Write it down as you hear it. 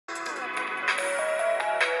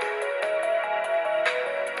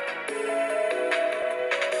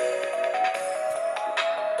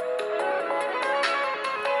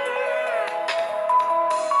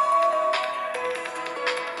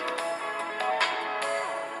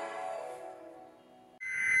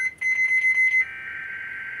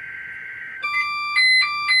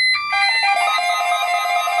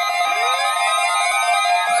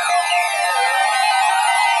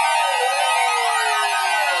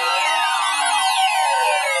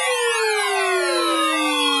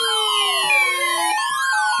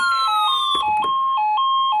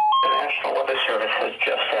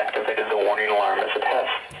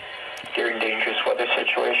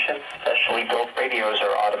radios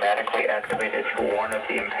are automatically activated to warn of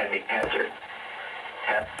the impending hazard.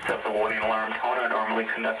 Tests of the warning alarm tone are normally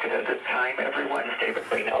conducted at this time every Wednesday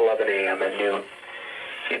between 11 a.m. and noon.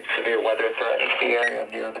 If severe weather threatens the area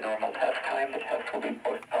near the normal test time, the test will be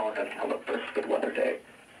postponed until the first good weather day.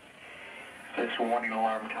 This warning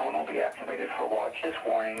alarm tone will be activated for watches,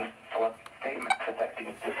 warnings, select statements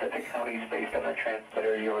affecting specific counties based on the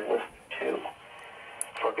transmitter you are listening to.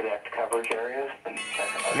 For cadet coverage areas, please check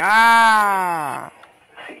out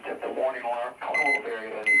the seat of the warning alarm tone will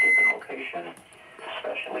vary at any given location,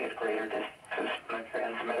 especially at greater distances from the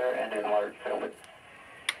transmitter and in large buildings.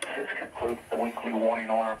 This concludes the weekly warning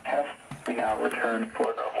alarm test. We now return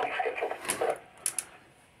for normally scheduled program.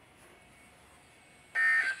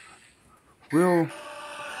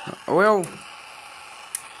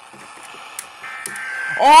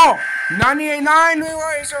 Oh! 98.9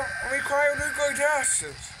 realize required legal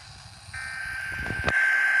justice.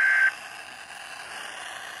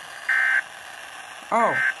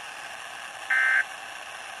 Oh.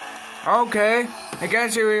 Okay. I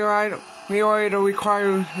guess you required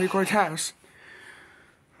record test.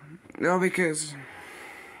 No, because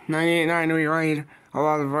 98.9 we write a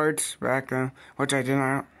lot of words back then, which I did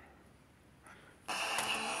not.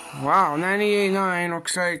 Wow, 98.9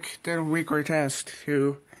 looks like the weekly test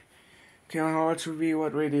too. Okay, now let's review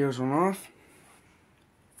what radios went off.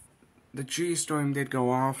 The G storm did go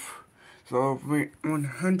off. So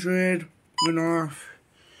 100 went off.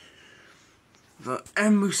 The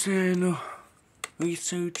Emerson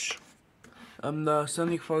research. The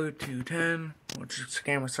 74-210, which is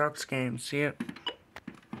scam with sucks, scam, see it.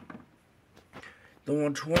 The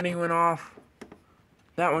 120 went off.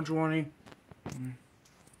 That 120.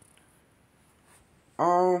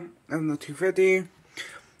 Oh, and the 250.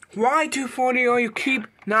 Why 240? Oh, you keep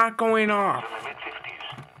not going off.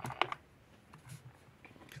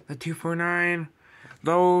 The 249.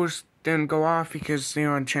 Those didn't go off because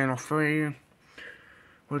they're on channel 3,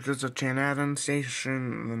 which is a Chan Adams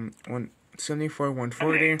station. 174,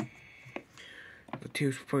 140. The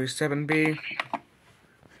 247B.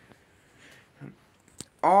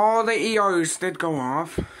 All the ERs did go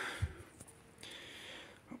off.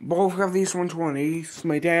 Both of these 120s.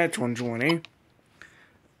 My dad's 120.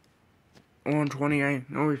 120 I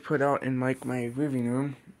know we put out in like my living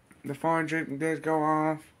room. The 400 did go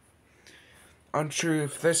off. Unsure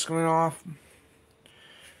if this went off.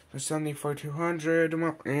 The 74-200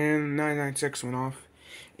 and 996 went off.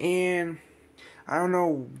 And I don't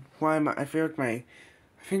know why I think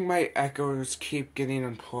my echoes keep getting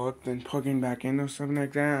unplugged and plugging back in or something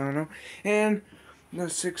like that. I don't know. And the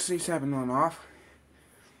 67 went off.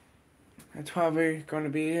 That's probably going to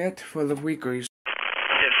be it for the weeklies.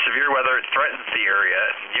 If severe weather threatens the area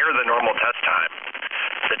near the normal test time,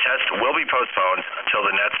 the test will be postponed until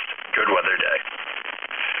the next good weather day.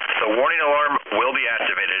 The warning alarm will be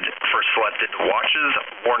activated for selected watches,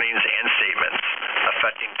 warnings, and statements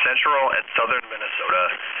affecting central and southern Minnesota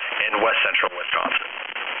and west central Wisconsin.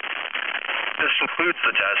 This concludes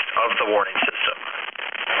the test of the warning system.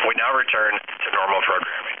 We now return to normal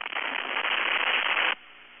programming.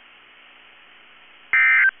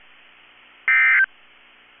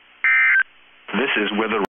 This is Weather